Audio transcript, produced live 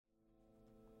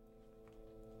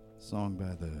Song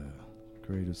by the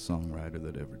greatest songwriter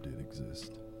that ever did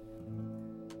exist.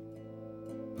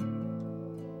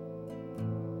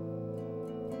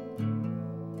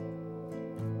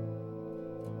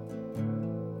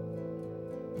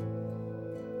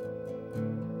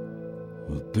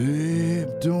 Well, babe,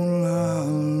 don't lie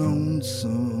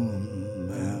lonesome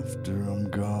after I'm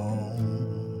gone.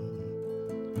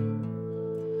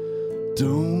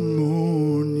 Don't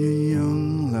mourn your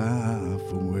young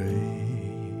life away.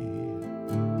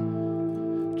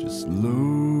 Just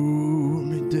lower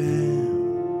me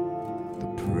down, the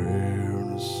prayer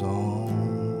and a song,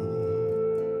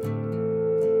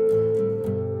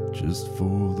 just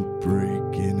for the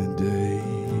break in a day,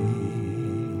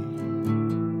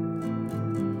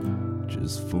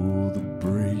 just for the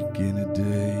break in a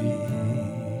day.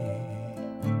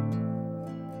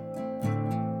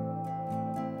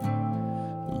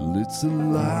 Well, it's a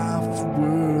life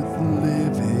worth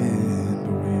living,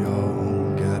 but we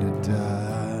all gotta die.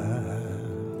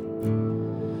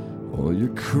 All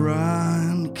your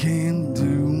crying can't do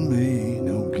me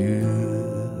no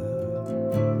good.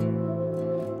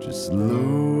 Just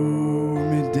lower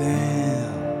me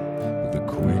down with a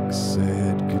quick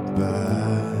sad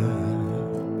goodbye.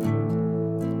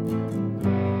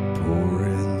 Pour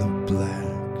in the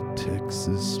black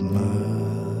Texas mud.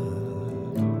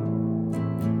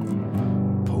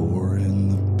 Pour in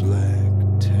the black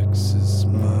Texas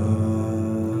mud.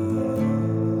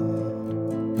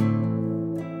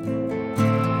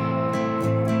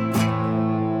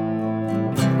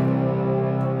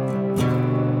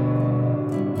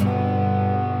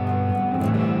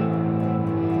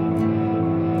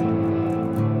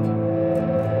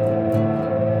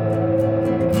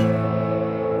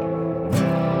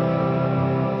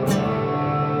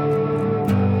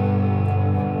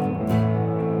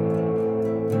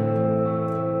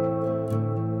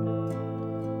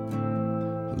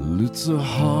 Well, it's a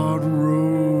hard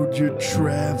road you're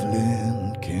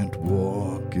traveling, can't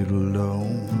walk it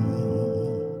alone.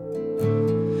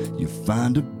 You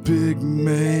find a big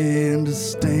man to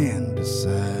stand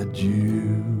beside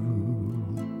you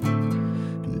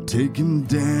and take him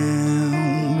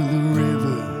down to the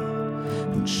river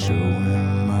and show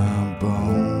him my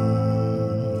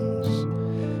bones.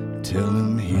 Tell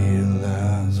him here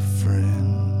lies a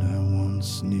friend I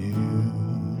once knew.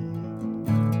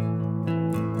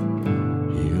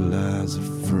 Here lies a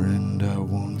friend I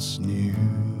once knew.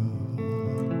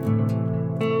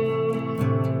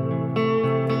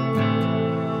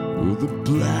 Well, the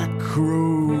black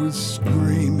crow is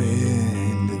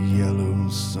screaming, the yellow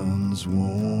sun's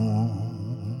warm,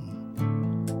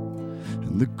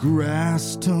 and the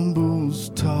grass tumbles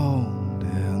tall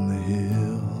down the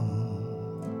hill.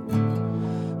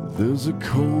 There's a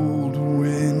cold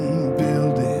wind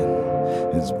building,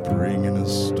 it's bringing a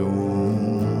storm.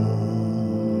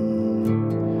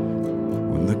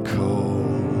 When the call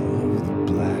of the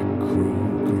black crow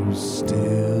grows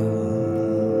still,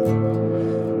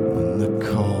 when the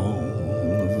call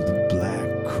of the black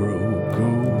crow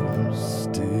goes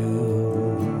still.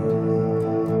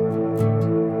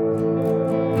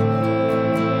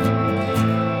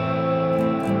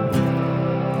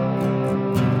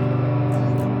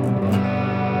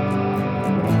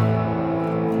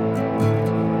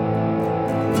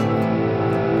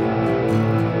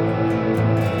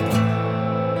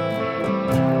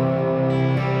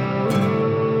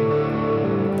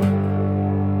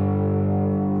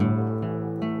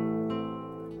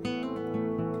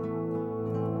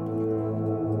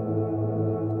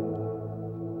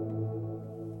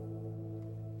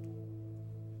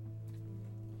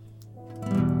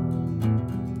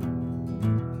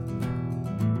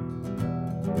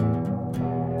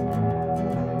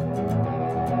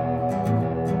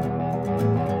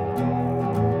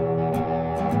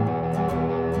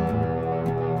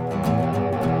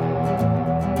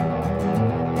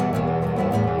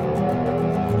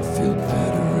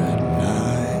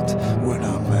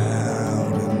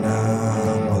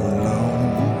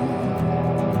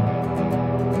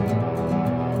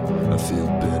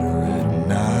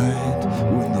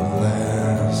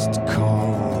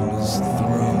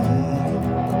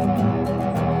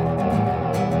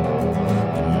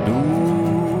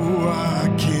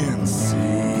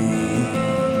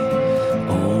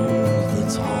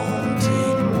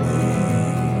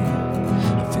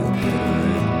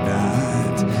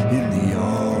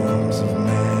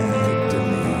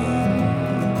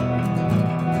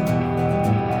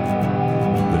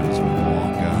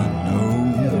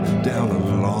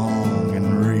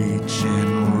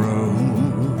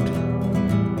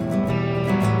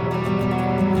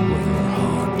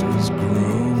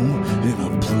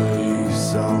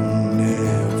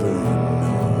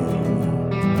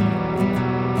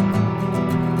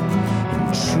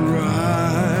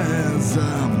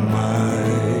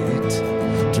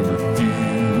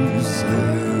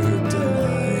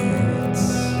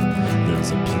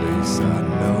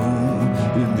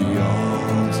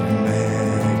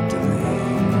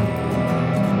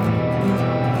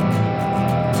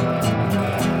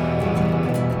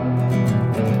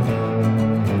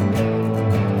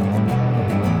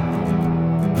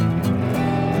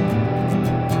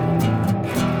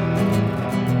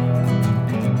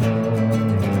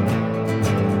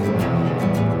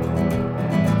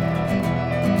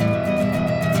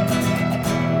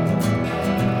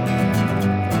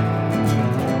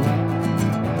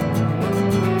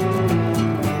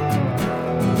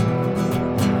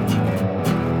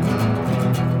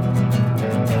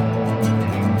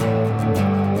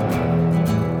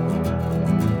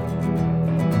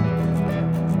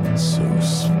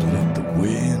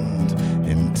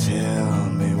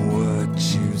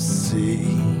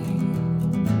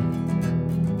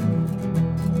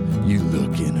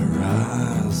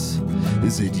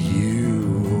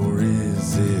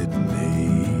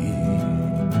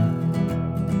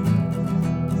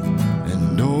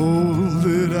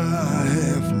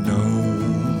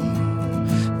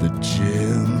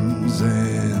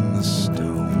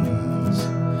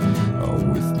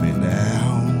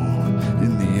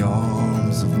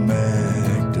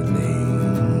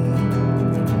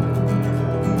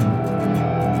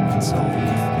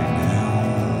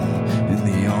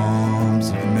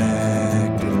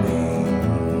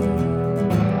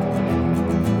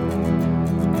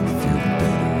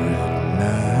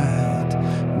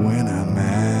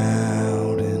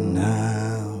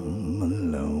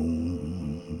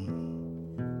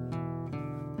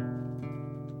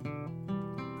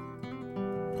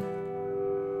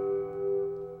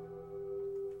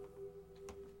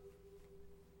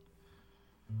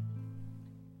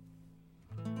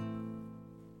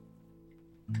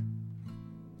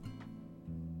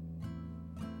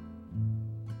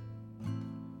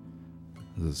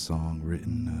 is a song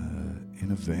written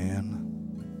in a van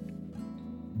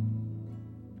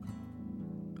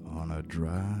on a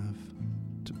drive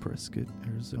to Prescott,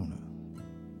 Arizona.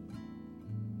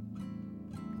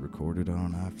 Recorded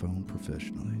on an iPhone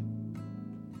professionally.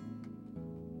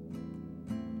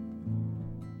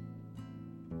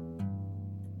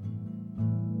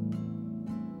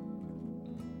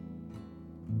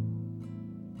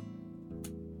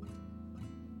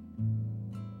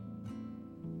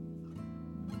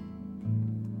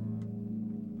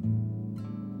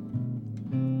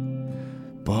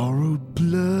 Borrowed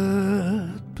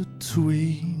blood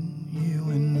between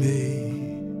you and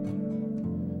me,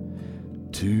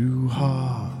 two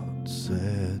hearts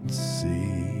at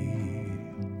sea.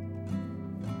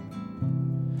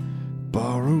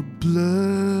 Borrowed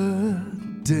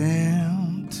blood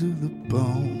down to the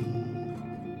bone,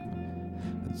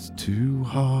 as two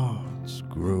hearts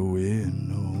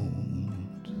growing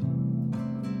old.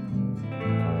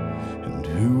 And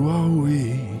who are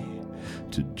we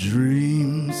to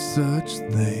dream such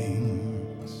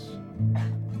things,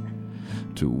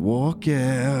 to walk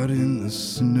out in the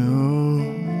snow?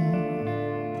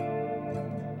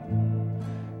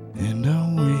 And are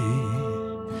we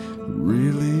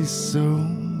really so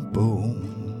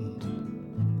bold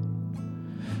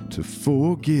to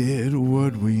forget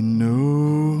what we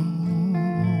know?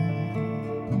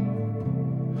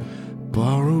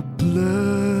 Borrowed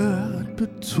blood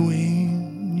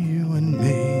between you and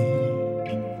me,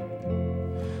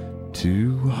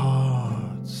 two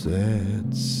hearts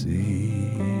at sea.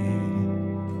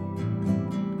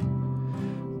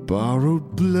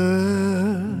 Borrowed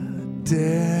blood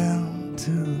down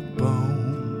to the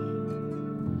bone,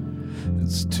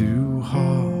 as two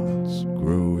hearts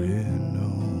growing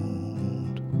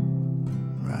old.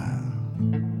 Right.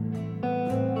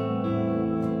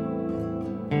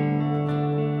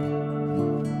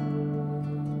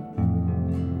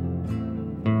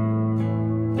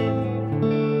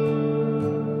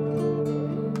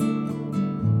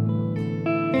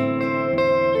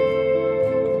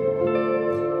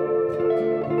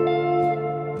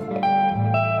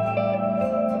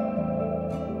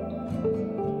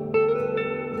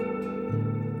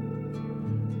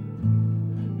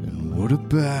 What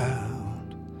about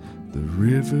the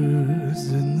rivers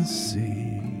and the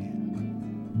sea?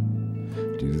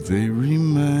 Do they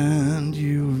remind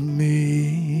you of me?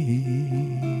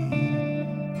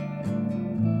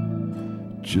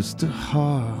 Just a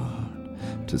heart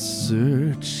to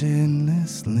search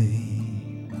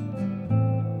endlessly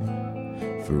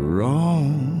for all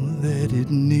that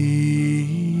it needs.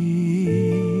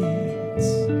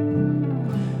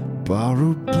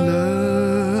 Borrowed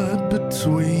blood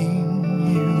between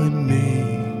you and me,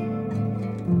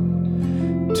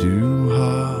 two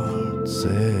hearts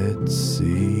at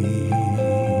sea.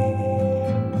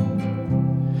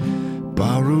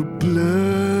 Borrowed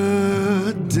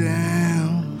blood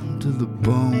down to the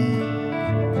bone,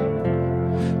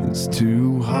 as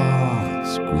two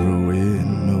hearts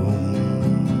growing old.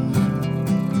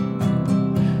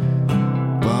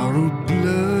 Borrowed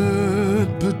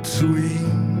blood between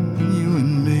you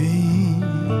and me,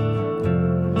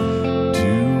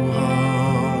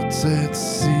 at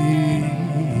sea.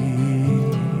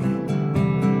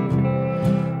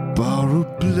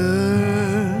 Borrowed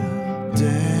blood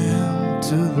down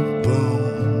to the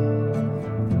bone,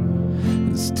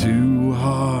 as two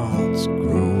hearts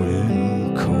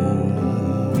growing cold.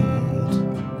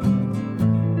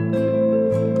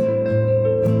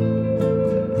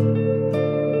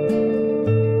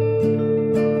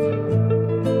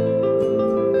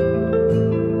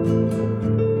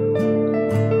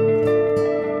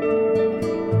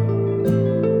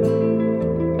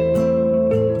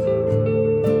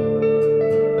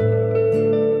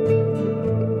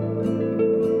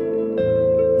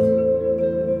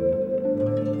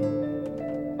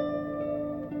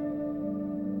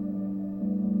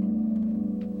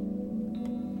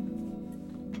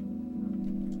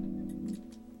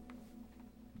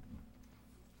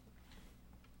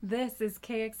 This is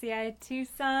KXCI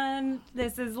Tucson.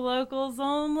 This is Locals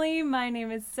Only. My name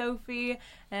is Sophie,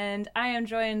 and I am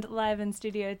joined live in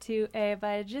Studio 2A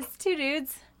by just two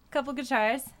dudes, a couple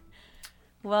guitars.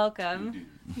 Welcome.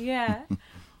 Yeah.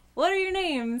 What are your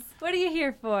names? What are you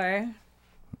here for?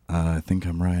 I think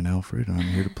I'm Ryan Alfred, and I'm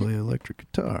here to play electric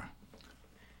guitar.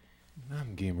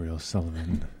 I'm Gabriel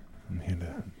Sullivan. I'm here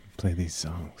to play these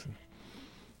songs and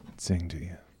sing to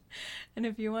you. And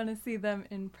if you want to see them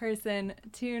in person,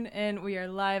 tune in. We are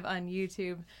live on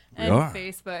YouTube and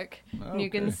Facebook. And you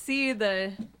can see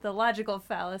the logical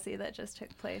fallacy that just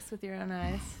took place with your own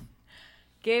eyes.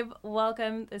 Gabe,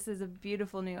 welcome. This is a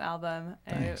beautiful new album.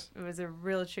 Thanks. It was a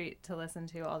real treat to listen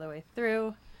to all the way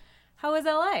through. How was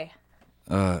LA?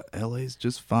 LA's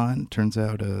just fine. Turns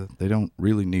out they don't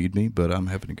really need me, but I'm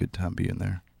having a good time being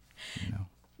there. You know.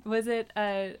 Was it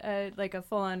like a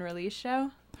full-on release show?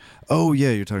 Oh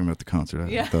yeah, you're talking about the concert. I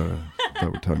Yeah. thought we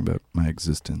were talking about my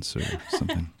existence or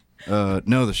something.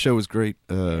 No, the show was great.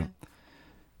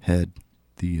 Had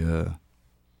the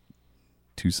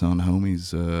Tucson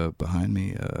homies behind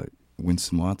me,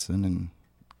 Winston Watson and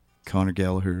Connor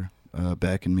Gallagher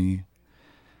backing me,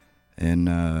 and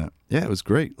yeah, it was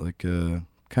great. Like kind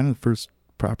of the first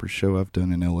proper show I've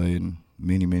done in LA in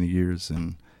many years,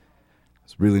 and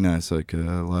it's really nice. Like a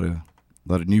lot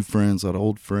of new friends, a lot of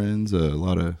old friends, a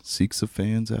lot of Siksa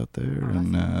fans out there,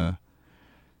 Awesome. and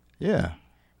yeah,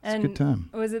 it's a good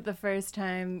time. Was it the first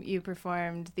time you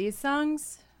performed these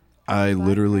songs? I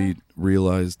literally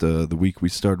realized the week we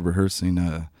started rehearsing,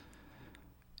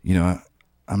 you know,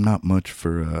 I'm not much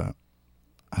for,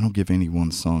 I don't give any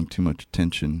one song too much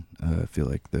attention. I feel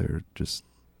like they're just,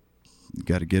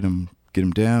 got to get them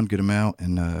down, get them out,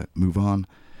 and move on.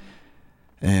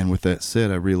 And with that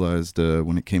said, I realized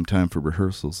when it came time for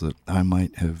rehearsals that I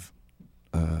might have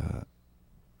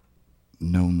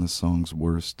known the songs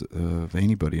worst of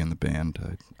anybody in the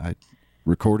band. I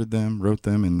recorded them, wrote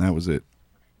them, and that was it.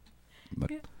 But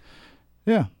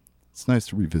yeah, it's nice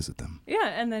to revisit them. Yeah,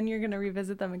 and then you're going to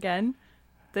revisit them again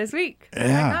this week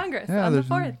Yeah. at Congress Yeah, on the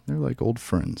 4th. They're like old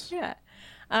friends. Yeah.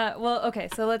 Well, okay,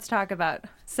 so let's talk about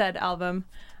said album.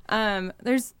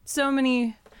 There's so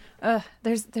many,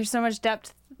 there's so much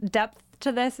depth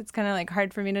to this. It's kind of like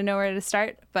hard for me to know where to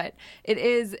start, but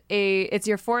it's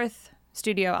your 4th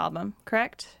studio album,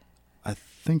 correct? I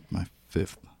think my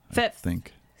fifth. Fifth.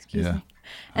 Excuse me.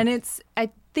 And I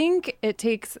think it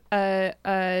takes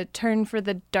a turn for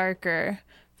the darker,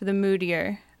 for the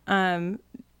moodier.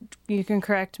 You can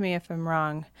correct me if I'm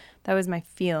wrong. That was my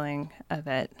feeling of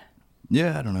it.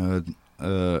 Yeah, I don't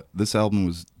know. This album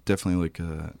was definitely like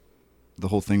the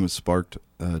whole thing was sparked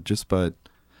just by.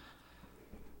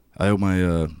 I owe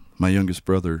my youngest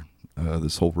brother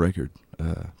this whole record.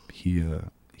 He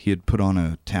had put on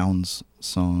a Towns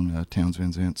song, Towns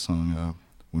Van Zandt song,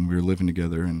 when we were living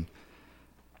together, and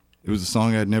it was a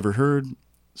song I'd never heard.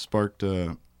 Sparked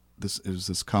this. It was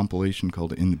this compilation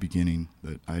called "In the Beginning"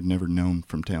 that I'd never known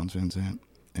from Towns Van Zandt,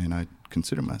 and I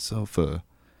consider myself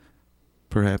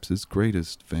perhaps his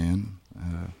greatest fan.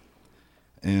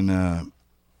 And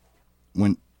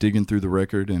went digging through the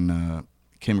record and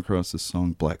came across this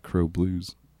song "Black Crow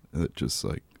Blues" that just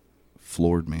like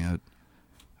floored me.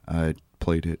 I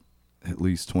played it at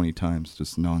least 20 times,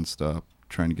 just nonstop,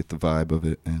 trying to get the vibe of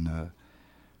it, and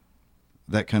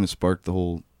that kind of sparked the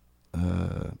whole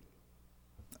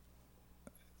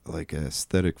like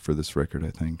aesthetic for this record. I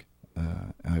think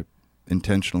I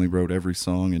intentionally wrote every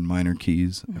song in minor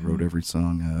keys. Mm-hmm. I wrote every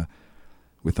song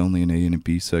with only an A and a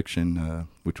B section,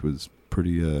 which was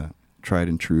pretty tried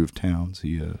and true of Towns.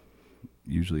 He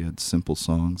usually had simple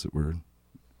songs that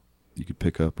you could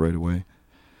pick up right away.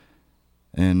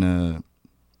 And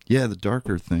yeah, the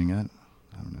darker thing, I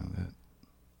don't know,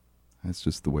 that's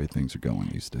just the way things are going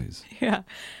these days. Yeah.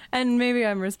 And maybe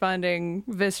I'm responding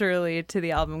viscerally to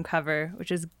the album cover,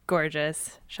 which is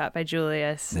gorgeous, shot by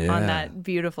Julius on that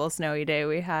beautiful snowy day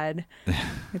we had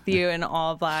with you in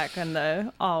all black on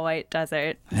the all white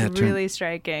desert. It's really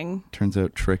striking. Turns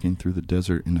out trekking through the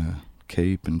desert in a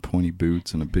cape and pointy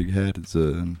boots and a big hat is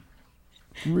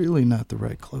really not the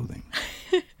right clothing.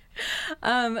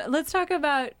 Let's talk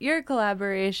about your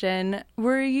collaboration.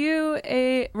 Were you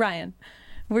a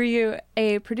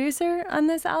producer on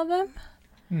this album?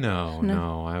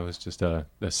 No. I was just a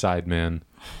sideman,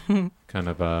 kind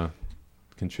of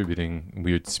contributing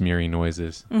weird smeary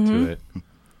noises to it.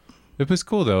 It was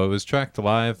cool though. It was tracked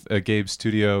live at Gabe's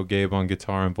studio. Gabe on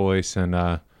guitar and voice,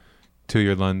 and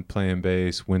Tuyer Lund playing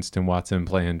bass, Winston Watson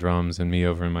playing drums, and me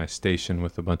over in my station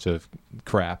with a bunch of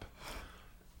crap.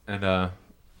 And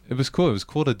it was cool. It was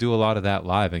cool to do a lot of that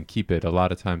live and keep it. A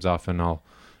lot of times, often I'll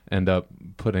end up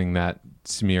putting that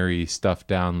smeary stuff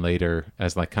down later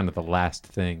as like kind of the last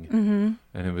thing.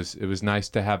 And it was nice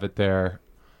to have it there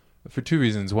for two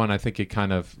reasons. One, I think it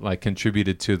kind of like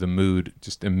contributed to the mood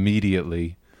just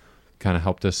immediately, kind of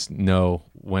helped us know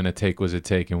when a take was a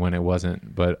take and when it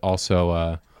wasn't. But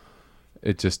also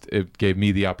it gave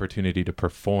me the opportunity to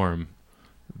perform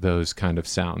those kind of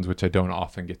sounds, which I don't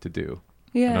often get to do.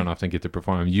 Yeah. I don't often get to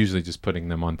perform. I'm usually just putting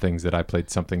them on things that I played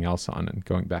something else on and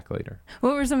going back later.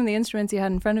 What were some of the instruments you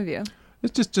had in front of you?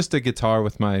 It's just a guitar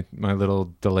with my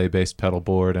little delay bass pedal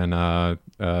board and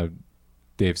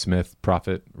Dave Smith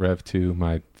Prophet Rev 2,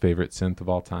 my favorite synth of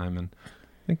all time, and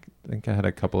I think I had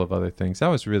a couple of other things. That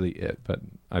was really it, but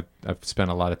I've spent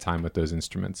a lot of time with those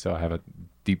instruments, so I have a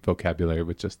deep vocabulary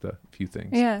with just a few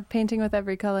things. Yeah, painting with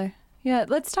every color. Yeah,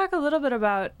 let's talk a little bit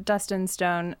about Dust and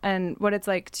Stone and what it's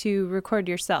like to record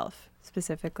yourself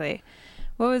specifically.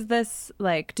 What was this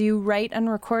like? Do you write and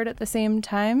record at the same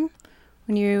time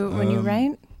when you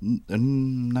write?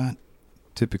 Not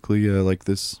typically like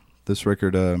this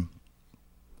record. I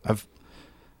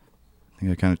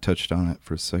think I kind of touched on it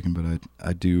for a second, but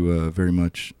I do very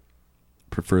much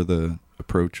prefer the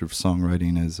approach of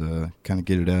songwriting as kind of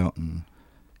get it out and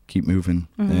keep moving.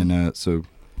 Mm-hmm. And so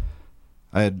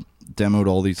I had demoed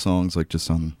all these songs like just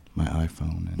on my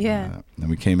iPhone. And then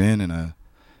we came in, and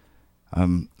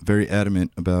I'm very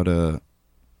adamant about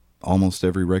almost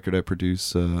every record I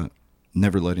produce,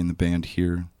 never letting the band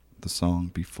hear the song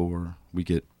before we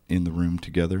get in the room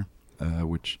together,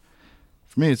 which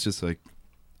for me it's just like,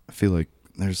 I feel like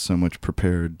there's so much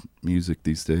prepared music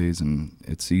these days, and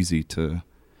it's easy to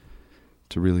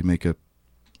really make a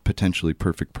potentially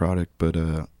perfect product. But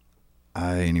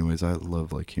I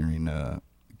love like hearing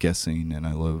guessing, and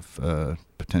I love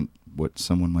what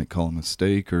someone might call a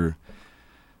mistake,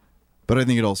 but I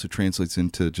think it also translates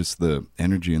into just the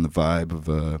energy and the vibe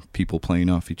of people playing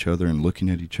off each other and looking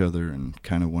at each other and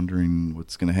kind of wondering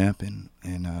what's going to happen.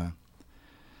 And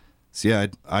so yeah,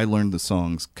 I learned the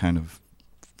songs kind of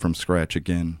from scratch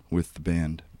again with the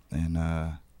band, and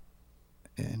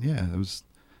yeah, it was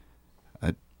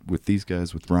with these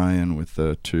guys, with Ryan, with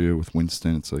Trio, with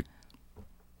Winston. It's like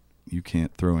you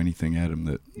can't throw anything at them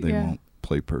that they won't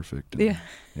play perfect. And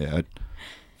yeah, I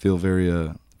feel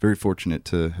very fortunate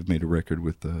to have made a record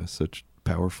with such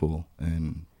powerful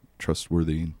and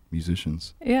trustworthy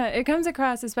musicians. Yeah, it comes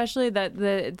across, especially that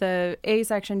the A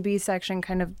section, B section,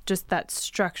 kind of just that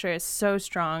structure is so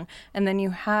strong, and then you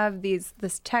have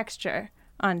this texture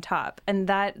on top, and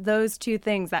those two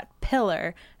things, that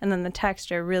pillar and then the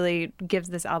texture, really gives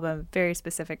this album a very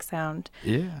specific sound.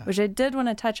 Yeah, which I did want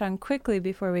to touch on quickly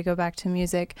before we go back to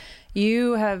music.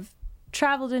 You have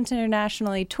traveled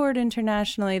internationally, toured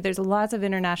internationally. There's lots of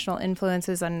international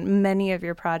influences on many of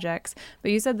your projects,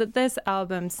 but you said that this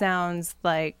album sounds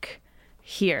like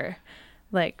here,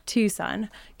 like Tucson.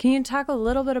 Can you talk a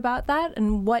little bit about that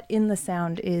and what in the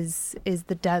sound is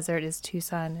the desert, is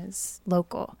Tucson, is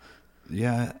local?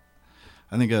 Yeah,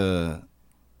 I think I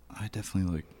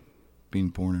definitely like being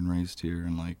born and raised here,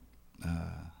 and like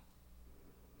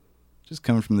just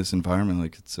coming from this environment.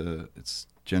 Like it's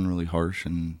generally harsh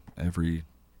in every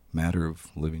matter of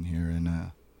living here,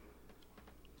 and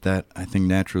that I think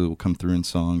naturally will come through in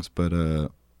songs. But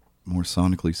more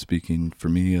sonically speaking, for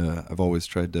me, I've always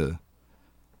tried to,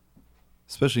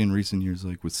 especially in recent years,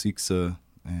 like with Siksa,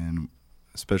 and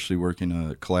especially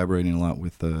collaborating a lot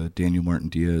with Daniel Martin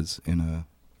Diaz in a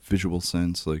visual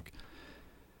sense. Like,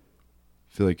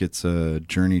 I feel like it's a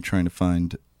journey trying to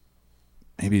find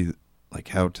maybe like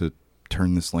how to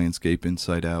turn this landscape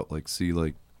inside out, like see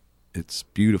like it's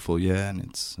beautiful, yeah, and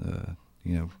it's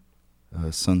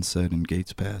sunset and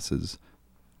Gates Pass is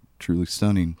truly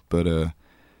stunning, but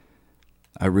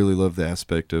I really love the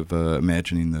aspect of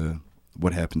imagining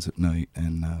what happens at night,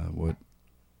 and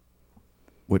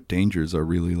what dangers are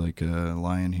really like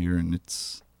lying here, and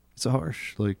it's a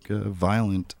harsh, like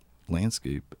violent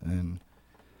landscape, and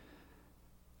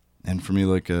for me,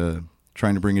 like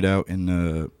trying to bring it out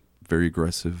in very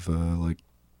aggressive like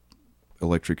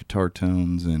electric guitar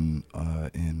tones, and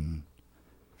in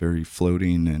very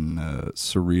floating and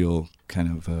surreal kind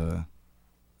of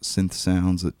synth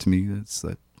sounds. That to me,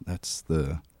 that's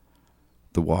the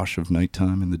wash of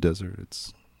nighttime in the desert.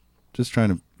 It's just trying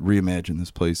to reimagine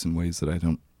this place in ways that I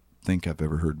don't think I've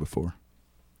ever heard before.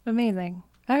 Amazing.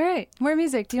 All right, more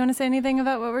music. Do you want to say anything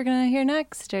about what we're going to hear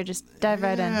next, or just dive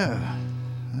right in? Yeah,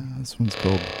 this one's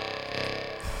called...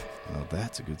 Oh,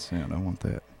 that's a good sound. I want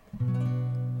that.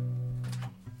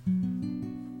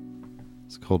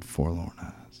 It's called Forlorn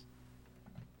Eyes.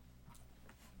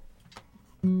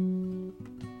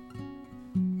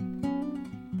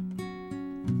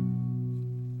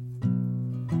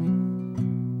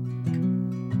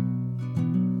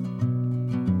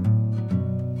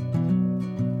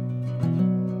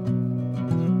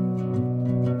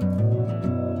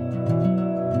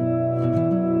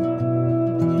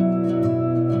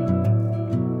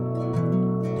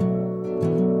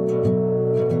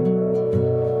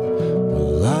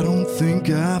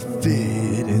 I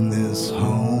fit in this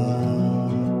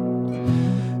home,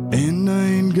 and I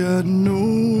ain't got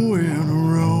nowhere to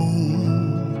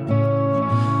roam.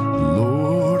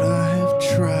 Lord, I have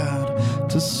tried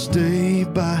to stay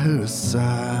by her side,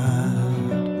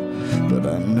 but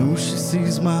I know she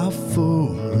sees my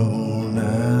forlorn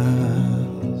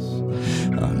eyes.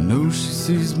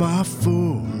 sees my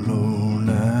forlorn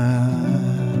eyes.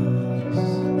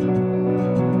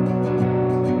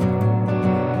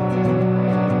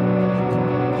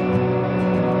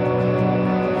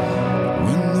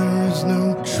 When there is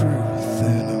no truth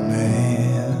in a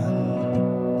man,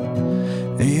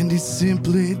 and he's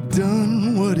simply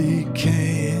done what he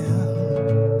can,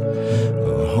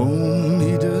 a home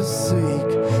he does seek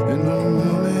and a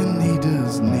woman he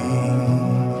does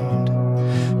need,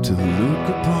 to look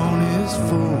upon his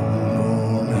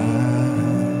forlorn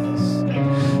eyes,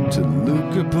 to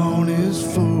look upon his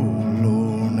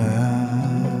forlorn eyes.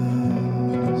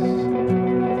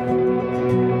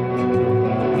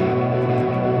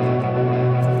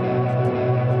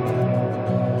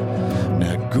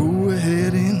 Now go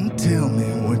ahead and tell me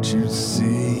what you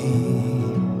see.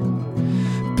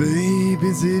 Babe,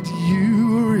 is it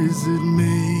you or is it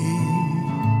me?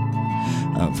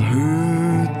 I've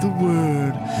heard the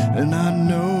word and I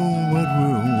know what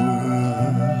we're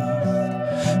worth.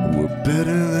 We're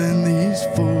better than these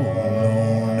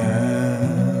forlorn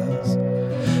eyes.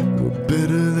 We're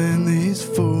better than these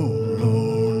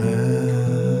forlorn eyes.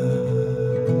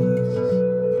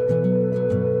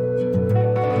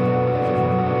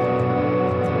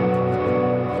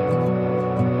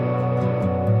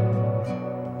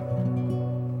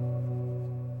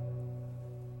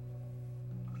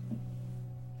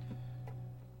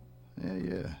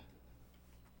 Yeah.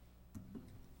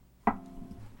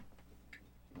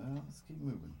 Well, let's keep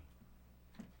moving.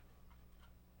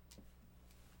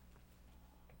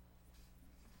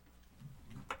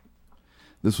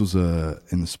 This was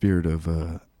in the spirit of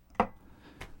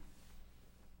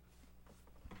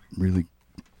really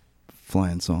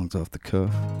flying songs off the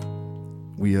cuff.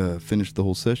 We finished the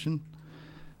whole session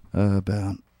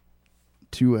about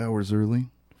 2 hours early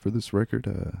for this record.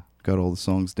 Got all the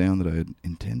songs down that I had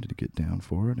intended to get down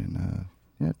for it, and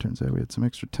yeah, it turns out we had some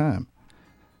extra time.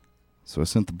 So I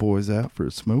sent the boys out for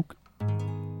a smoke,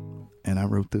 and I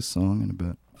wrote this song in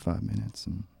about 5 minutes,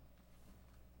 and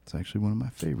it's actually one of my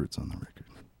favorites on the record,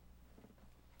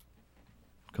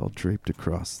 called Draped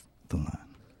Across the Line.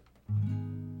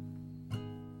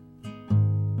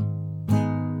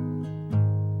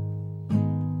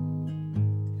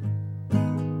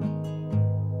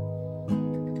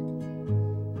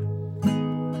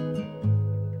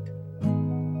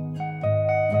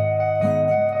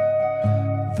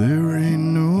 There ain't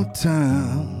no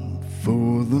time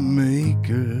for the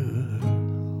maker.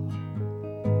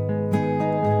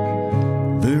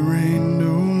 There ain't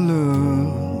no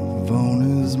love on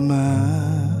his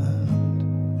mind.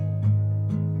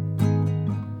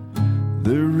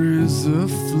 There is a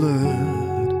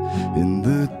flood in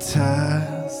the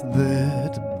ties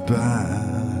that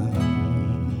bind,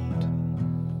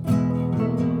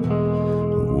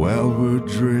 while we're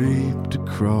draped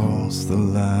across the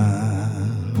line.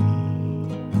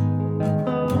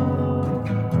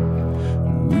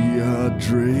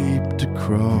 Draped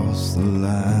across the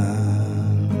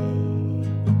line.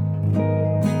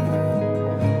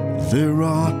 There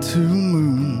are 2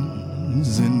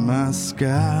 moons in my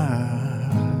sky.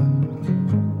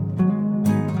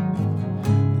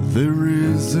 There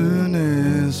is an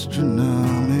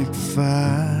astronomic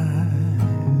fight.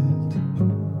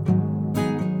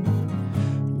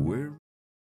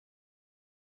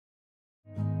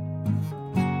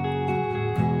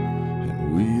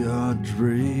 We are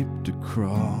draped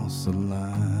across the line.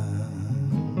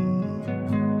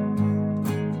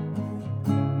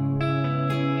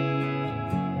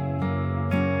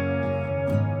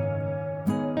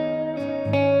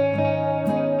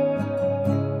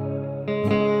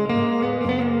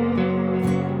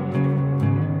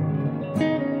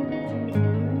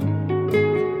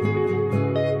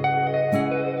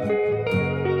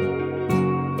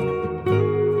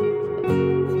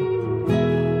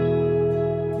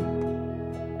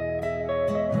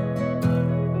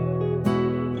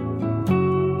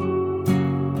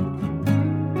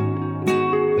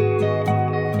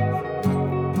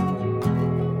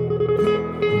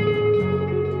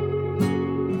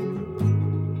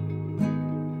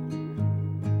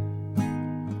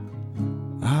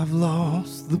 I've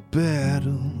lost the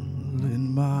battle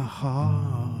in my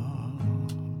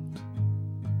heart,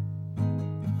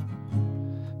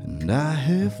 and I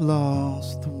have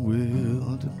lost the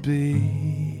will to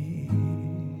be.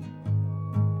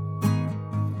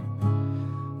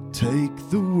 Take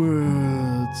the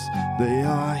words, they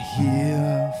are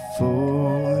here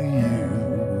for you,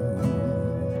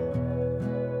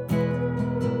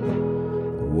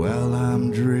 while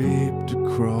I'm draped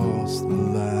across the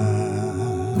line.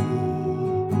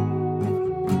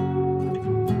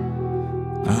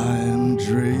 I am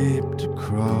draped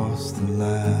across the line.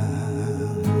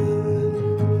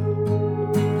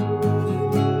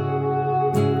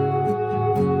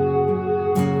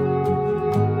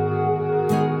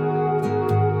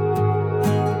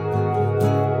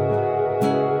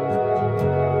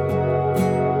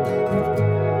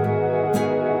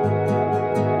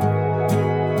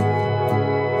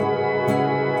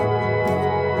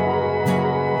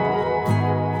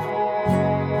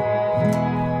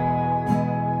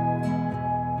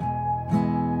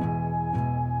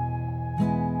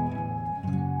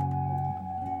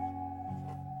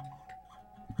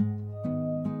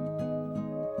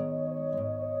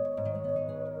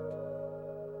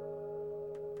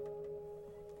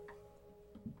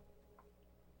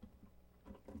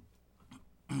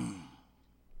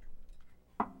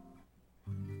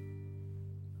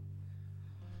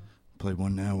 play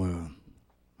one now.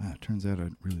 It turns out I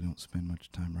really don't spend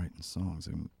much time writing songs.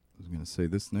 I was going to say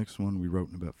this next one we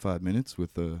wrote in about 5 minutes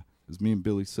with it was me and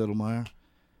Billy Settlemeyer.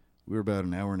 We were about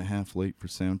an hour and a half late for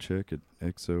sound check at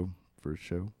EXO for a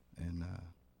show, and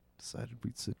decided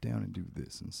we'd sit down and do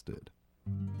this instead.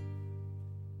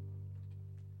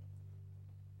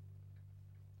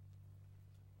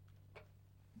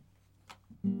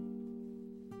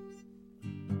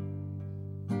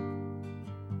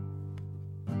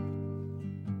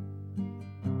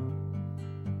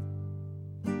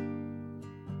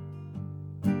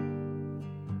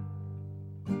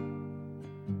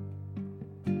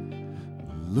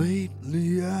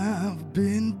 Lately I've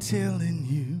been telling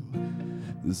you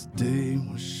this day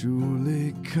will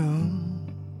surely come,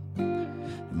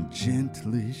 and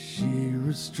gently she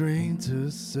restrains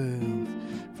herself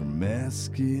from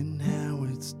asking how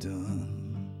it's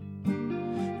done.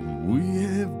 And we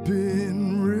have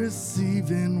been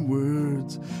receiving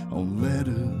words on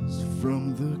letters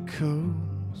from the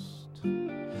coast,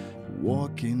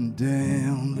 walking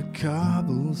down the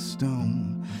cobblestone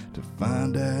to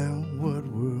find out what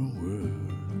we're worth.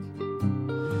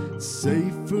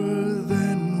 Safer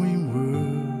than we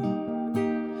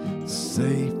were,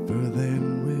 safer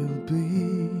than we'll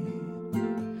be,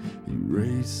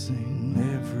 erasing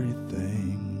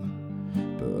everything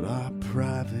but our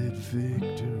private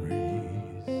victories.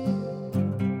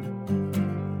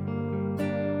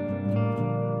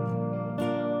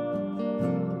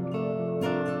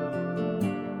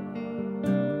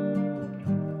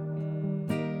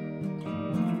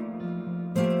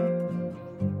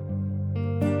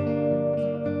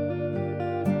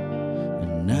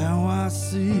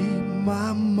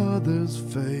 My mother's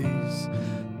face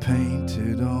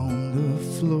painted on the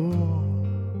floor.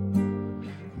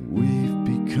 We've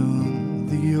become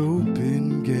the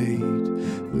open gate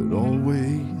that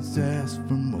always asks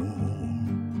for more.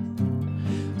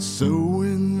 So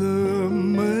in the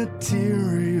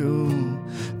material,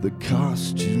 the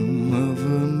costume of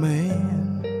a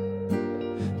man,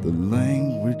 the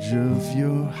language of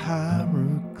your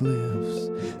hieroglyphs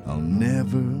I'll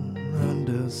never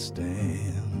understand.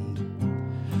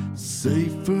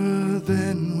 Safer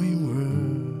than we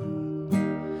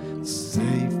were,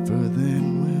 safer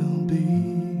than we'll be,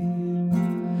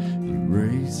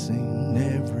 erasing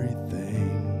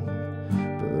everything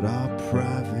but our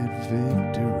private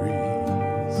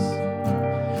victories.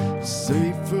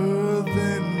 Safer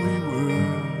than we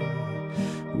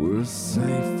we're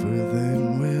safer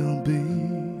than we'll be,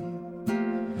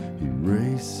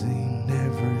 erasing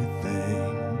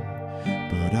everything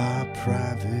but our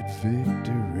private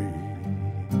victory.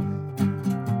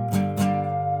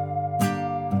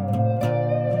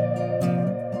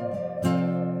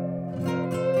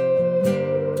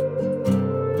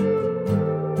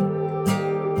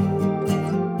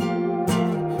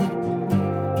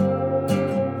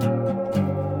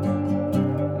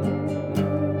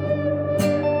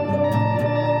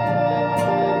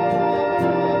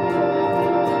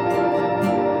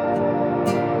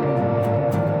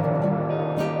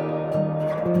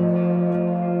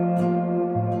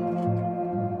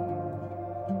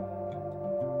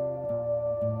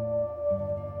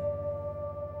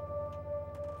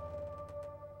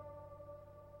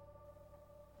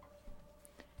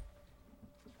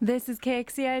 This is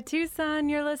KXCI Tucson.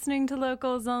 You're listening to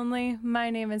Locals Only. My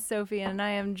name is Sophie, and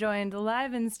I am joined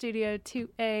live in Studio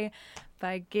 2A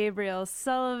by Gabriel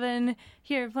Sullivan,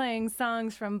 here playing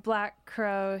songs from Black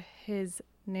Crow, his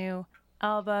new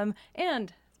album,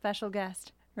 and special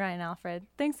guest, Ryan Alfred.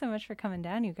 Thanks so much for coming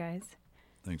down, you guys.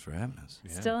 Thanks for having us.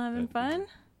 Yeah, Still having fun?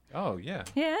 Oh, yeah.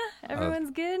 Yeah?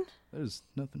 Everyone's good? There's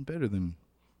nothing better than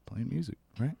playing music,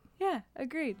 right? Yeah,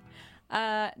 agreed.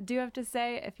 Do have to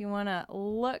say, if you want to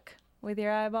look with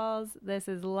your eyeballs, this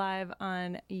is live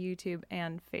on YouTube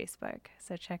and Facebook,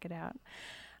 so check it out.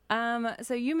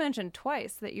 So you mentioned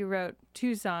twice that you wrote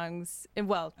two songs,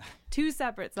 well, two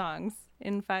separate songs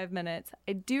in 5 minutes.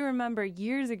 I do remember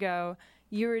years ago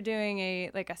you were doing a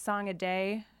song a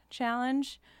day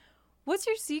challenge. What's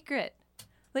your secret?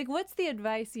 Like, what's the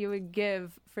advice you would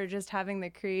give for just having the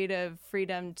creative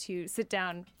freedom to sit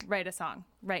down, write a song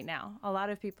right now? A lot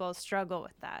of people struggle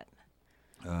with that.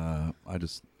 I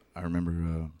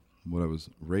remember what I was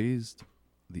raised,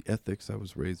 the ethics I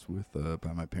was raised with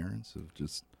by my parents of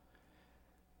just,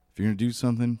 if you're going to do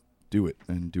something, do it,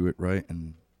 and do it right,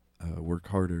 and work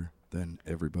harder than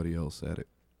everybody else at it.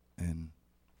 And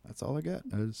that's all I got.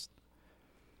 It's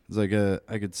like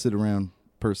I could sit around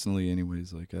personally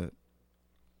anyways, like I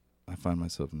find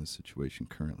myself in this situation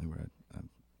currently where I'm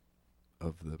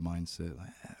of the mindset, like,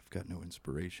 I've got no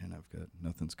inspiration, I've got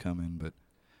nothing's coming, but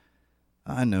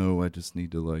I know I just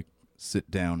need to like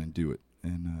sit down and do it.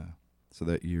 And so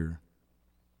that year,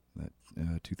 that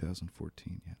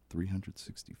 2014,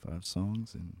 365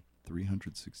 songs in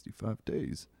 365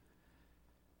 days.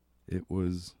 It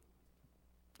was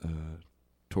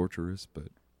torturous, but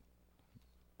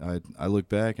I look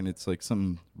back and it's like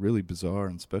something really bizarre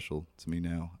and special to me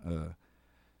now.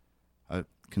 I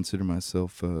consider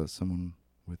myself someone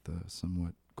with a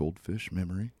somewhat goldfish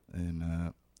memory,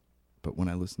 and but when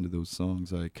I listen to those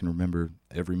songs, I can remember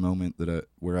every moment that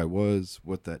where I was,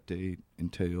 what that day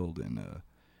entailed, and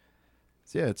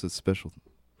so yeah, it's a special,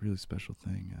 really special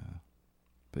thing.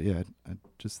 But yeah, I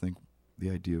just think the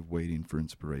idea of waiting for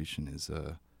inspiration is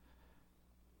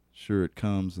sure it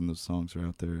comes and those songs are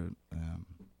out there,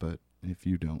 but if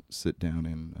you don't sit down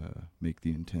and make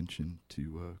the intention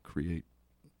to create,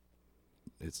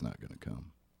 it's not going to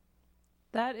come.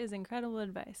 That is incredible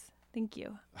advice. Thank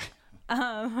you.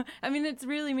 I mean, it's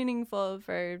really meaningful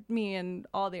for me and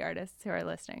all the artists who are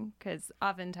listening, because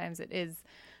oftentimes it is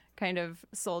kind of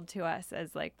sold to us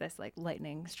as like this like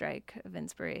lightning strike of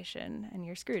inspiration, and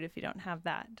you're screwed if you don't have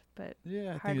that. But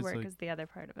yeah, hard work is the other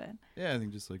part of it. Yeah, I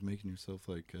think just like making yourself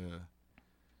like a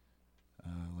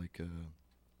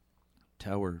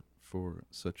tower for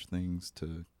such things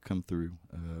to come through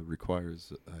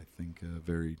requires, I think, a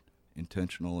very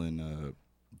intentional and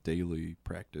daily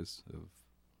practice of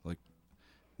like,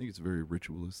 I think it's a very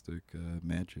ritualistic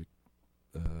magic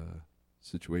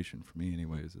situation for me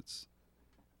anyways. It's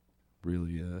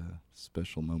really a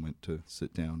special moment to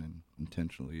sit down and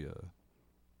intentionally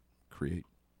create.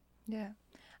 Yeah.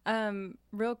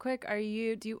 Real quick,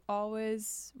 do you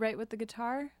always write with the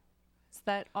guitar? Is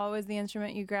that always the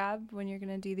instrument you grab when you're going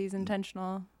to do these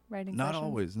intentional writing Not sessions?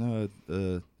 always. No,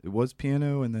 it was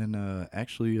piano, and then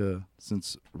actually,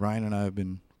 since Ryan and I have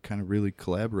been kind of really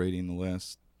collaborating the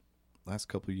last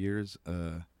couple of years,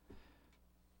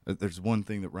 there's one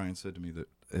thing that Ryan said to me that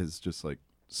has just like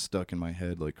stuck in my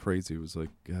head like crazy. It was like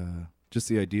just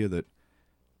the idea that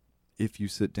if you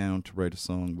sit down to write a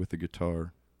song with a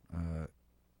guitar,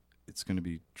 it's going to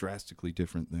be drastically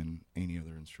different than any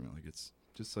other instrument. Like it's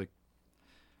just like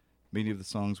many of the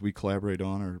songs we collaborate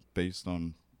on are based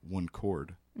on one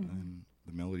chord, and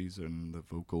the melodies and the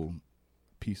vocal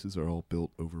pieces are all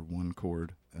built over one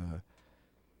chord,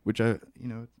 which I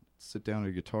sit down at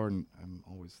a guitar and I'm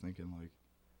always thinking like,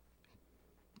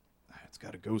 it's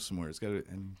got to go somewhere. It's got to,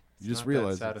 and you just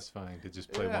realize it's satisfying to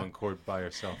just play one chord by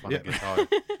yourself on Yeah. a guitar.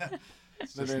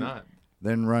 It's just not.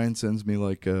 Then Ryan sends me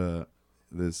like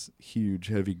this huge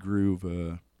heavy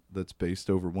groove that's based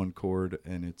over one chord,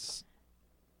 and it's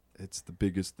the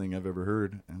biggest thing I've ever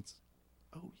heard. And it's,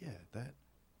 oh yeah,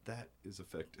 that is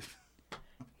effective.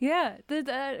 Yeah,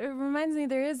 it reminds me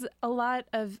there is a lot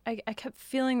of, I kept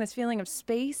feeling this feeling of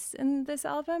space in this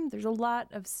album. There's a lot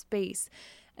of space.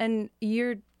 And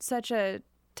you're such a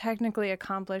technically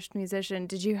accomplished musician.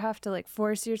 Did you have to like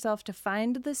force yourself to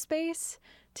find the space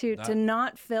to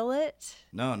not fill it?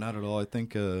 No, not at all. I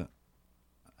think for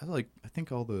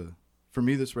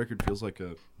me this record feels like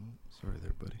sorry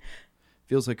there, buddy.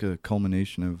 Feels like a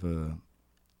culmination of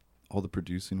all the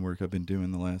producing work I've been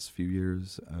doing the last few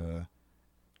years.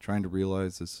 Trying to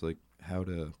realize this, like how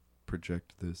to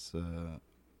project this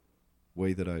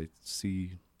way that I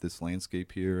see this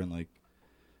landscape here, and like,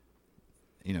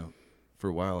 for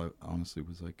a while I honestly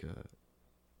was like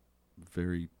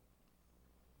very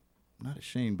not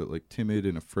ashamed, but like timid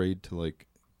and afraid to like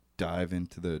dive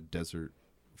into the desert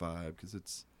vibe, because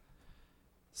it's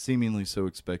seemingly so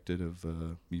expected of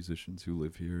musicians who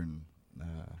live here, and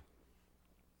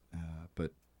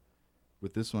but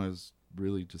with this one I was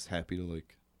really just happy to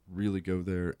like really go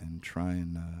there and try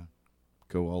and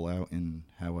go all out in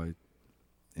how I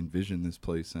envision this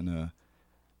place. And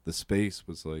the space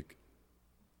was like,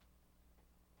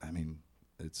 I mean,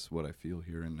 it's what I feel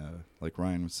here. And like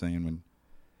Ryan was saying, when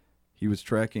he was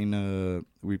tracking,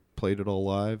 we played it all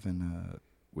live, and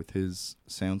with his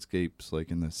soundscapes,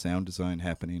 like in the sound design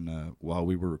happening while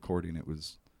we were recording, it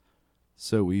was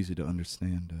so easy to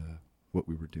understand what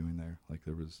we were doing there. Like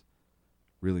there was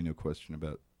really no question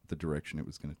about the direction it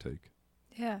was going to take.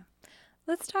 Yeah.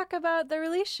 Let's talk about the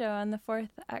release show on the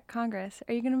 4th at Congress.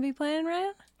 Are you going to be playing,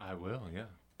 Ryan? I will, yeah.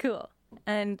 Cool.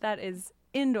 And that is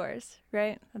indoors,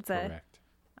 right? That's Correct.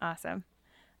 Awesome.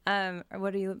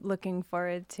 What are you looking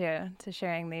forward to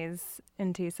sharing these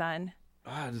in Tucson?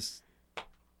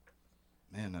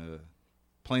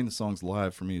 Playing the songs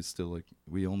live for me is still like,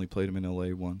 we only played them in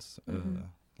LA once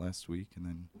last week,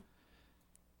 and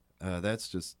then that's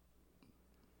just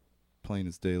plain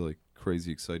as day, like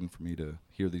crazy exciting for me to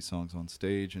hear these songs on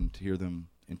stage and to hear them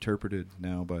interpreted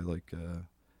now by like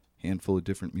handful of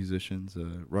different musicians.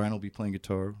 Ryan will be playing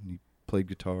guitar. He played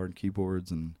guitar and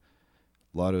keyboards and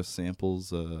a lot of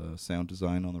samples, sound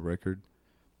design on the record.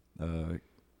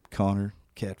 Connor,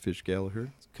 Catfish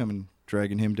Gallagher, is coming,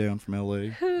 dragging him down from L.A.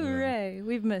 Hooray!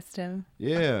 We've missed him.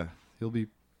 Yeah, he'll be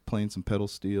playing some pedal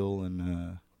steel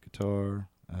and guitar.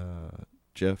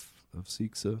 Jeff of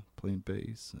Sixa playing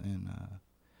bass, and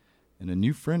a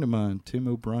new friend of mine, Tim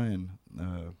O'Brien,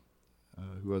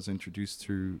 who I was introduced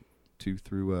through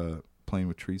playing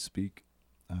with Tree Speak.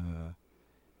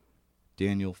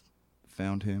 Daniel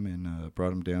found him and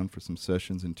brought him down for some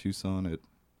sessions in Tucson at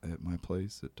my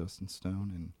place at Dust and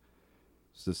Stone, and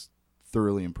was just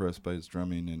thoroughly impressed by his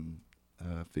drumming, and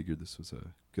figured this was a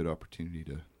good opportunity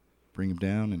to bring him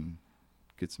down and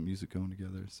get some music going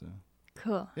together. So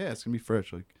cool. Yeah, it's gonna be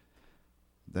fresh. Like,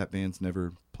 that band's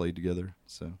never played together,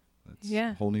 so that's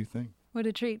a whole new thing. What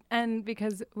a treat. And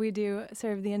because we do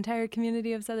serve the entire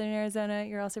community of Southern Arizona,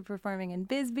 you're also performing in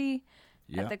Bisbee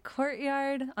at the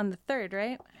Courtyard on the 3rd,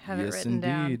 right? I have it written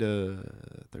down. Yes, indeed.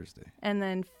 Thursday. And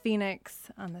then Phoenix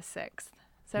on the 6th.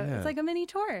 So it's like a mini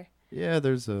tour. Yeah,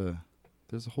 there's a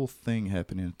whole thing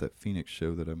happening at that Phoenix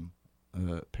show that I'm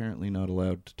apparently not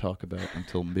allowed to talk about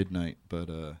until midnight, but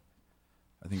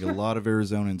I think a lot of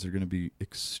Arizonans are going to be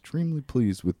extremely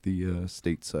pleased with the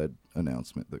stateside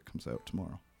announcement that comes out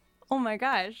tomorrow. Oh my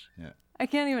gosh. Yeah. I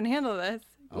can't even handle this.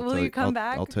 Will you come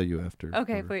back? I'll tell you after.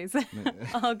 Okay, please.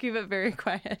 I'll keep it very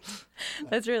quiet.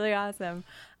 That's really awesome.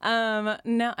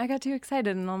 Now I got too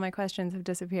excited and all my questions have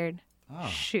disappeared. Oh.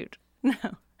 Shoot. No.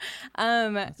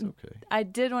 That's okay. I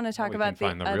did want to talk about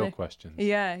find the other real questions.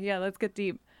 Yeah, let's get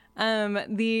deep.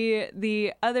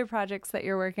 The other projects that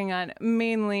you're working on,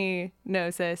 mainly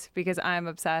Gnosis, because I'm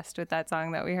obsessed with that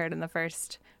song that we heard in the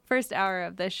first hour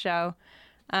of this show.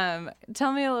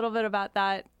 Tell me a little bit about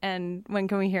that, and when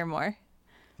can we hear more?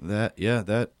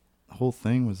 That whole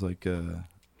thing was like,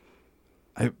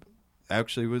 I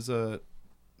actually was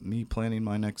me planning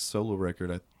my next solo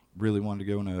record. I really wanted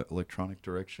to go in an electronic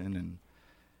direction, and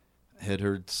had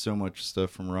heard so much stuff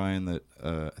from Ryan that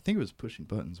I think it was Pushing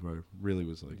Buttons where I really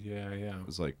was like, it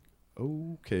was like,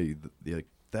 okay, like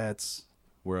that's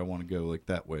where I want to go, like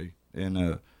that way.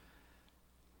 And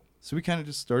so we kind of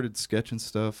just started sketching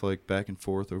stuff like back and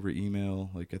forth over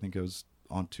email. Like, I think I was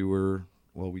on tour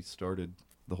while we started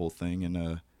the whole thing,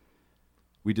 and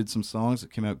we did some songs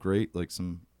that came out great, like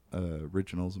some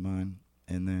originals of mine.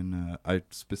 And then I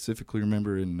specifically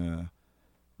remember in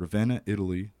Ravenna,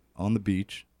 Italy, on the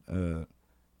beach,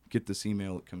 get this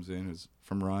email that comes in. It was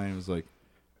from Ryan. It was like,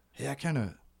 hey,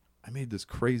 I made this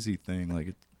crazy thing.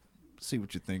 Like, see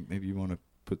what you think. Maybe you want to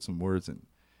put some words in.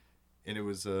 And it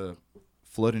was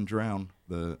Flood and Drown,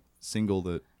 the single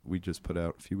that we just put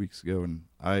out a few weeks ago, and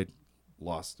I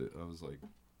lost it. I was like,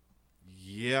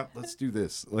 yeah, let's do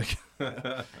this. Like,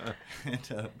 and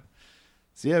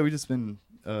so yeah, we just been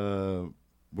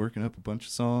working up a bunch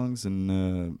of songs,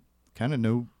 and kind of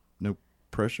no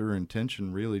pressure or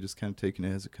intention, really, just kind of taking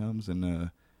it as it comes.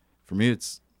 And for me,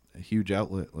 it's a huge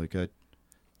outlet. Like,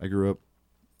 I grew up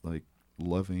like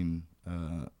loving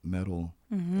metal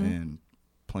and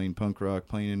playing punk rock,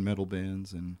 playing in metal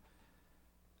bands, and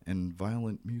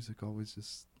violent music always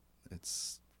just,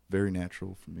 it's very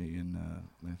natural for me, and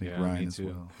I think Ryan as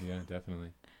well. Yeah,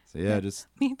 definitely. So yeah, just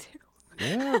me too.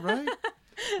 Yeah, right.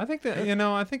 I think that,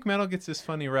 I think metal gets this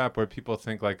funny rap where people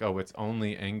think like, oh, it's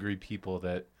only angry people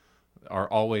that are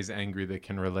always angry that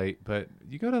can relate. But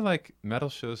you go to like metal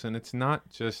shows and it's not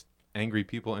just angry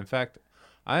people. In fact,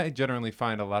 I generally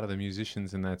find a lot of the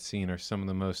musicians in that scene are some of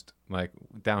the most like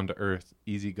down to earth,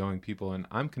 easygoing people. And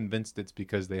I'm convinced it's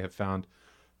because they have found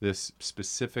this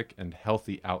specific and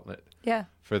healthy outlet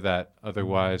for that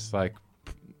otherwise, like,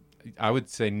 I would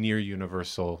say near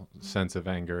universal sense of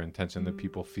anger and tension that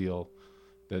people feel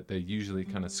that they usually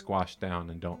kind of squash down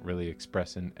and don't really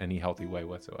express in any healthy way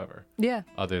whatsoever. Yeah.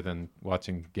 Other than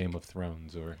watching Game of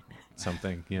Thrones or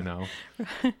something, where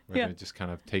they're just kind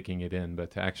of taking it in.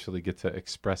 But to actually get to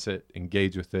express it,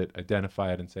 engage with it,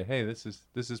 identify it, and say, hey, this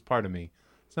is part of me.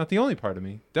 It's not the only part of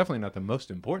me. Definitely not the most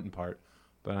important part,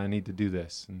 but I need to do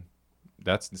this. And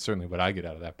that's certainly what I get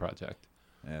out of that project.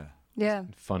 Yeah. Yeah.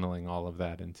 Just funneling all of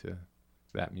that into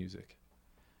that music.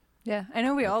 Yeah, I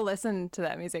know we all listen to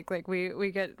that music. Like,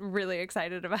 we get really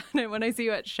excited about it when I see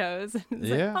you at shows. It's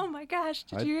like, oh my gosh,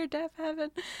 did you hear Deaf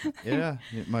Heaven? Yeah,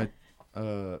 my,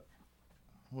 what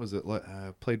was it?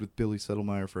 I played with Billy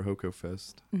Settlemeyer for Hoko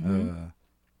Fest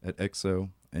at EXO,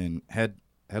 and had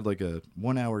like a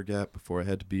 1 hour gap before I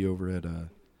had to be over at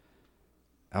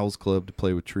Owl's Club to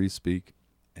play with Tree Speak,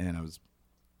 and I was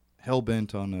hell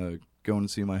bent on going to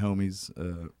see my homies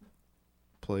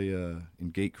play in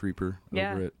Gate Creeper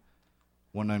over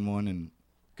 191 and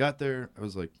got there. I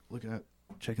was like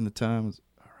checking the time. I was,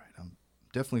 all right, I'm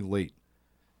definitely late.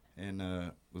 And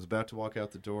was about to walk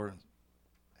out the door.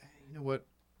 Hey, you know what?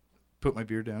 Put my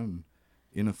beer down and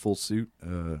in a full suit.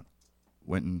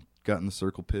 Went and got in the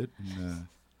circle pit. And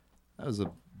that was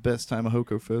the best time of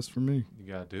Hoko Fest for me. You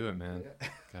got to do it, man.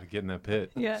 Got to get in that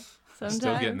pit. Yeah, sometimes.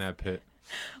 Still get in that pit.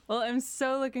 Well, I'm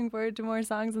so looking forward to more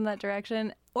songs in that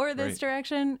direction or this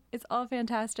direction. It's all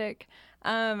fantastic.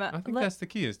 I think that's the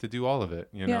key, is to do all of it,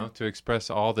 you know, to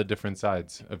express all the different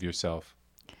sides of yourself.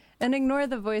 And ignore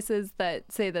the voices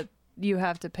that say that you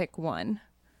have to pick one.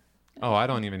 Oh, I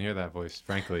don't even hear that voice,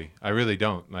 frankly. I really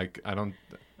don't.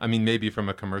 I mean, maybe from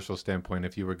a commercial standpoint,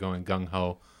 if you were going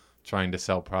gung-ho trying to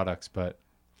sell products, but,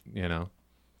 you know.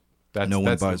 No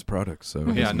one buys products, so.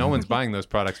 Yeah, no one's buying those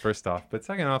products, first off. But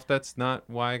second off, that's not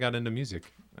why I got into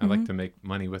music. I like to make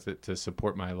money with it to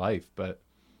support my life, but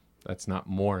that's not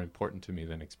more important to me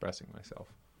than expressing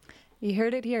myself. You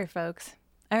heard it here, folks.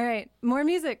 All right, more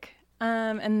music.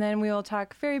 And then we will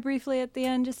talk very briefly at the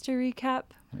end just to recap.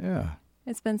 Yeah.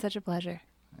 It's been such a pleasure.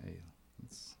 Hey,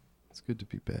 it's good to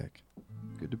be back.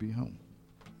 Good to be home.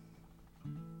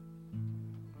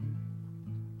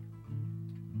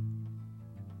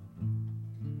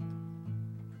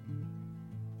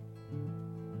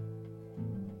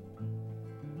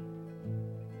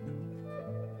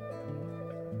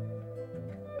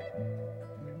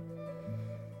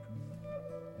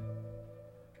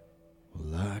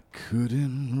 I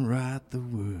couldn't write the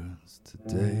words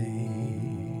today.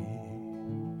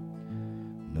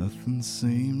 Nothing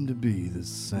seemed to be the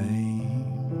same.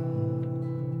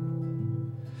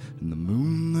 And the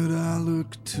moon that I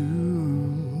looked to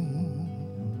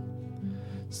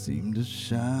seemed to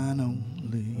shine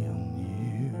only on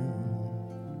you.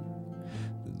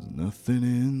 There's nothing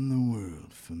in the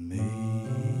world for me.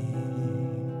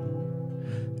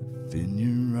 If in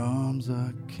your arms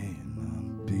I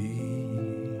cannot be.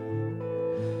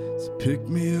 So pick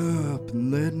me up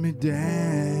and let me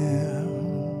down.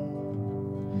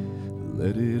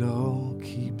 Let it all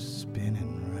keep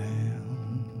spinning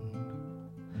round.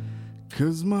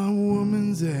 'Cause my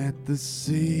woman's at the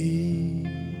sea,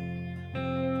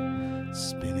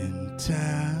 spinning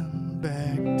time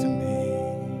back to me.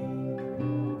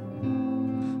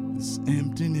 This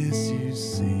emptiness you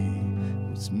see,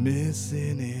 what's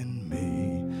missing in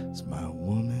me is my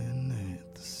woman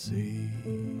at the sea.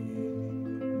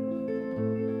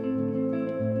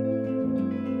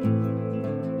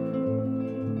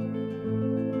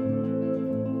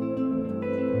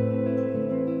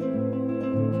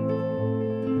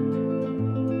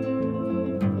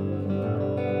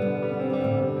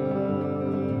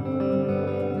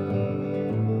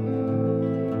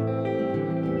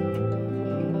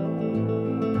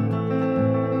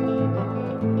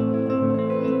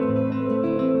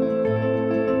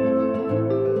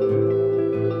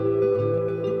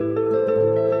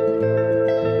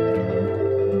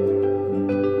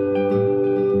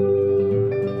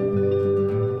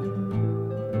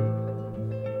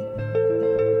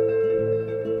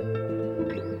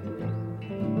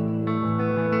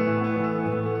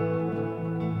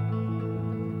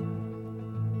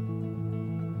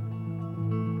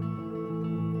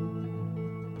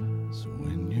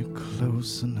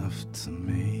 Close enough to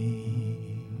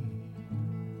me,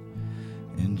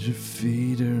 and your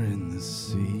feet are in the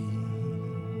sea,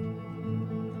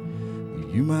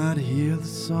 you might hear the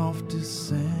softest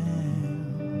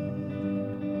sound,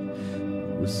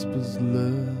 whispers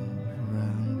love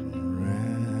round and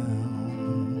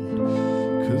round.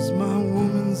 'Cause my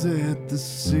woman's at the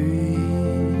sea,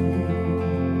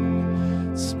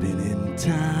 spinning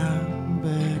time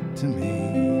back to me.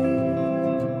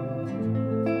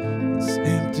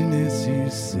 Emptiness you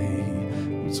see,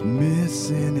 what's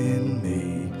missing in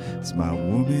me, it's my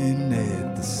woman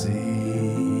at the sea.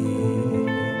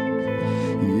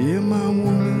 Yeah, my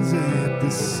woman's at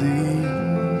the sea,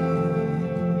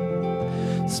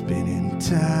 spinning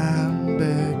time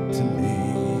back to me.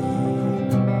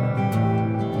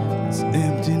 This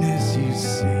emptiness you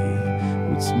see,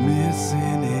 what's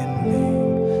missing in me,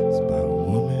 it's my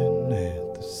woman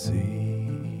at the sea.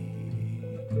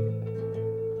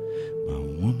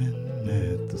 Woman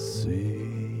at the sea,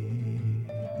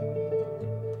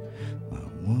 my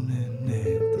woman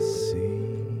at the sea,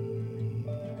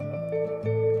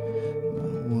 my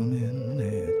woman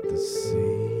at the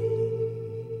sea.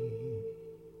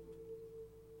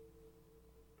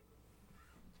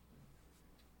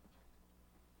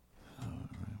 All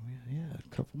right, yeah, a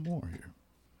couple more here.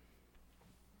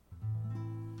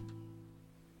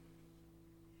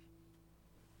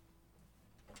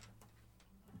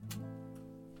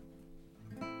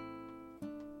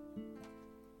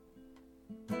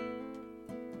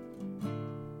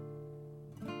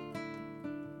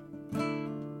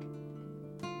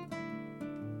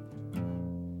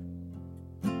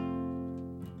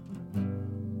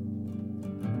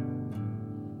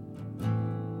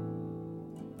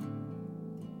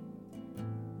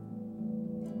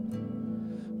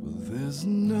 There's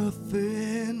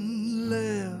nothing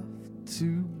left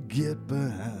to get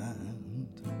behind.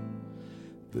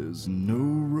 There's no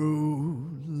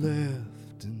road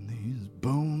left in these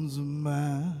bones of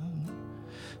mine.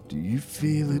 Do you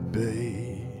feel it,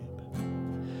 babe?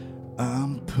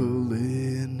 I'm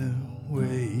pulling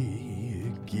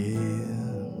away again.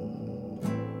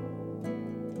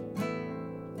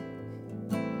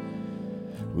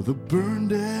 With the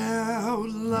burned out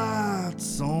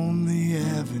lights on the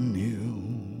avenue,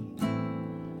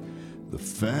 the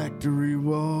factory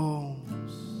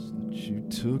walls that you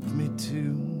took me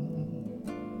to,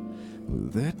 well,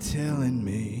 they're telling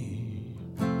me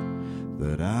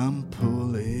that I'm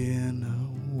pulling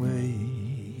away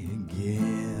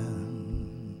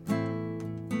again.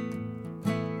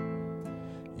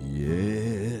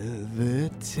 Yeah, they're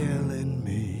telling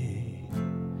me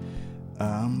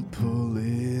I'm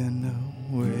pulling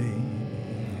away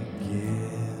again.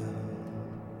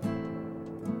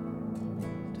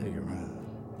 Take it right.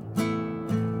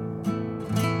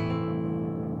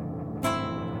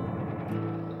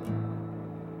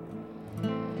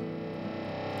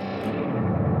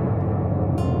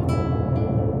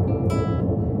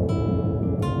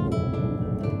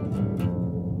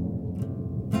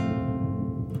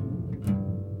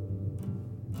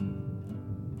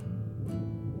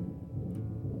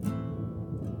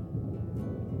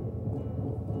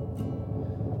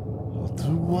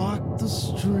 To walk the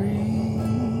streets,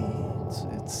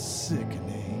 it's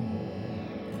sickening.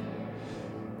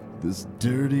 This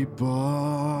dirty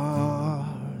bar,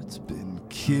 it's been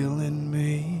killing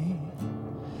me.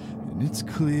 And it's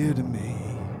clear to me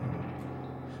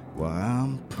why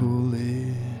I'm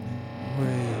pulling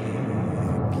away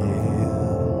again.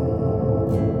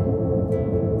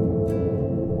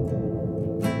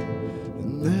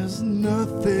 And there's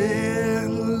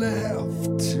nothing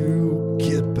left to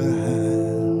get behind.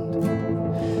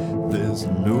 There's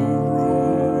no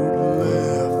road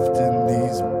left in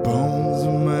these bones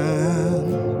of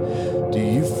mine. Do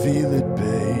you feel it,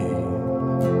 babe?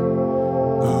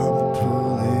 I'm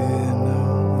pulling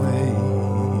away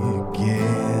again.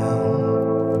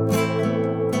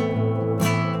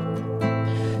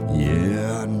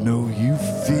 Yeah, I know you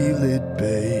feel it,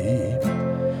 babe,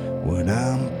 when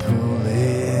I'm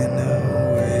pulling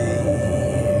away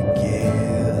again.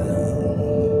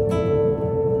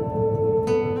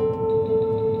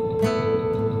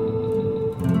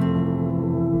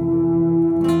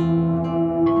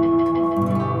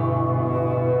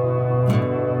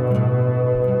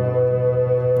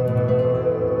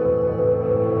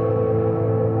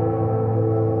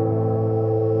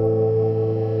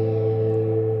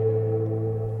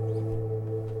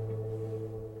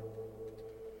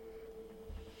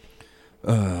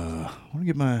 I want to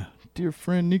get my dear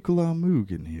friend Nicola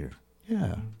Moog in here.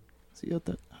 Yeah. Is he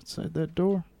outside that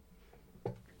door?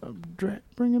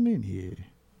 Bring him in here.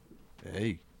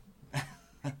 Hey.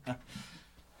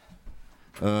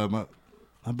 My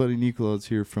buddy Nicola's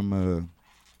here from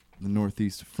the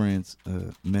northeast of France,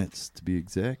 Metz to be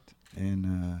exact.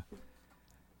 And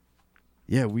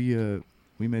yeah, we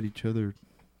met each other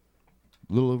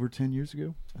a little over 10 years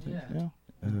ago, I think now.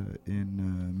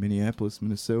 In Minneapolis,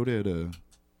 Minnesota, at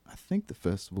I think the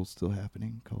festival's still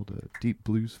happening, called Deep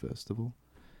Blues Festival.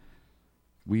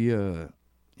 We, it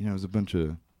was a bunch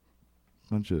of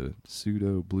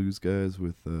pseudo blues guys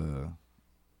with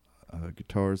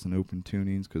guitars and open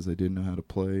tunings because they didn't know how to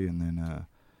play, and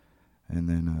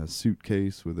then a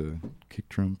suitcase with a kick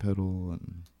drum pedal,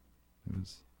 and it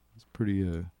was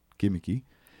pretty gimmicky.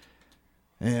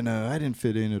 And I didn't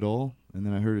fit in at all, and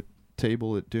then I heard a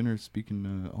table at dinner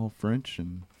speaking all French,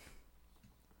 and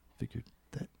figured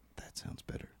that sounds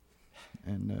better.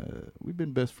 And we've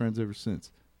been best friends ever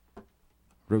since.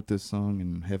 Wrote this song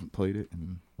and haven't played it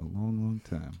in a long, long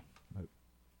time. But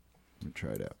I'm going to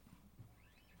try it out.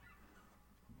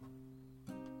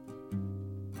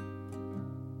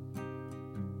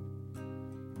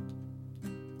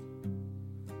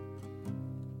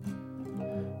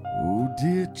 Oh,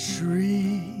 dear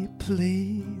tree,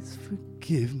 please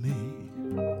forgive me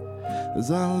as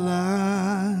I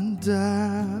lie and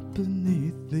die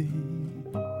beneath thee.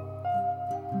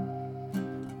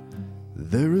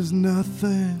 There is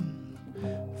nothing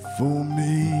for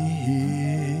me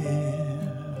here.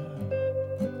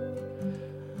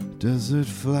 Desert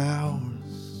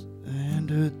flowers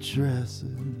and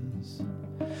addresses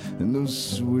and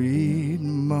those sweet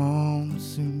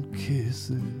monsoon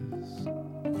kisses.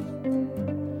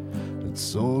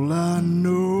 It's all I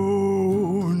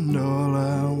know and all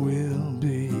I will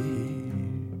be.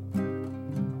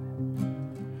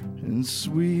 And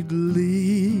sweet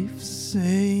leaves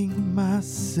sing my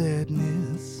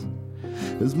sadness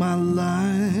as my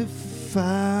life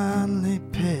finally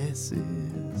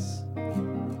passes.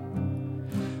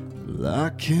 I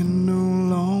can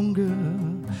no longer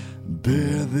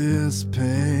bear this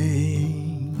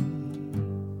pain,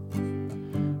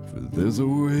 for there's a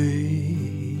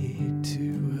way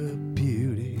to her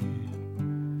beauty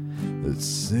that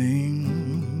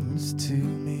sings to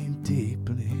me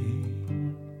deeply.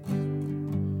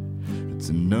 It's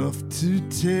enough to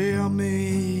tear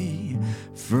me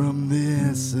from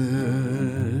this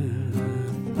earth.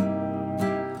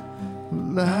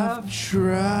 Well, I've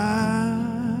tried,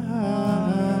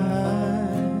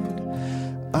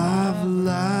 I've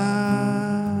lied,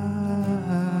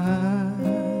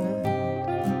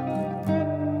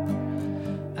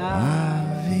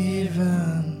 I've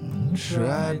even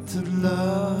tried to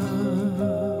love.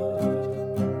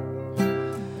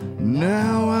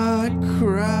 Now I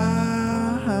cry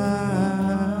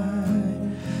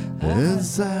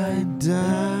as I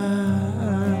die.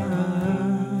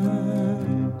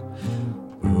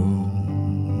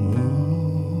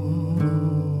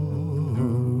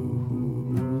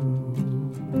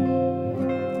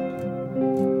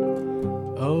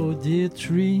 Oh dear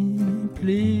tree,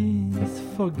 please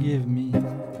forgive me.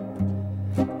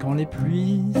 Quand les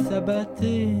pluies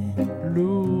s'abattaient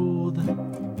lourdes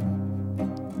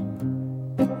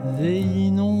et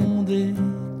inondaient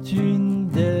une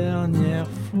dernière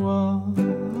fois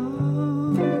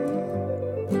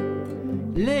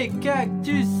les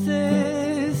cactus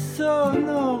et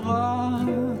sonoras,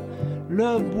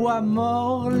 le bois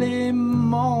mort, les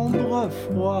membres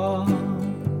froids,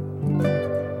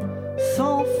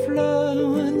 sans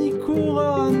fleurs ni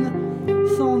couronne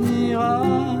s'en ira.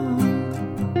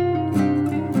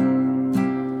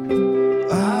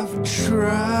 I've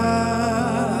tried,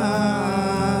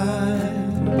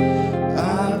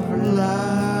 I've lied,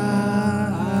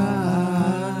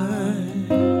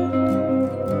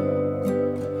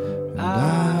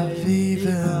 I've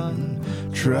even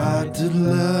tried to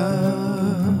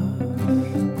love.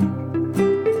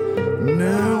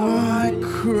 Now I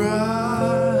cry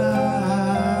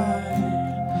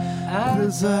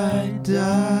as I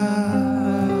die.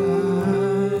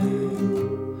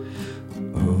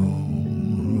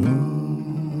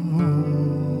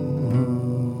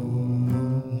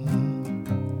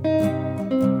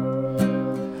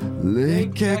 Les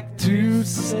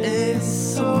cactus et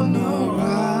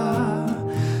sonora,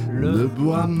 le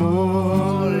bois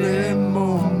mort, les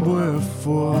membres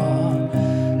forts.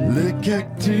 Les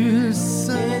cactus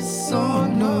et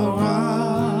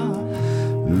sonora,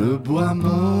 le bois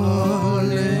mort,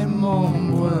 les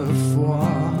membres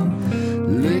forts.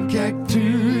 Les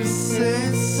cactus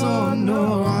et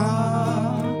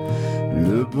sonora,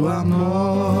 le bois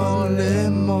mort, les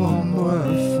membres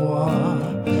forts.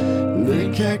 Les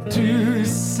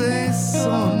cactus et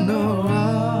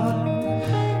sonora,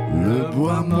 le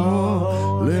bois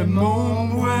mort, les membres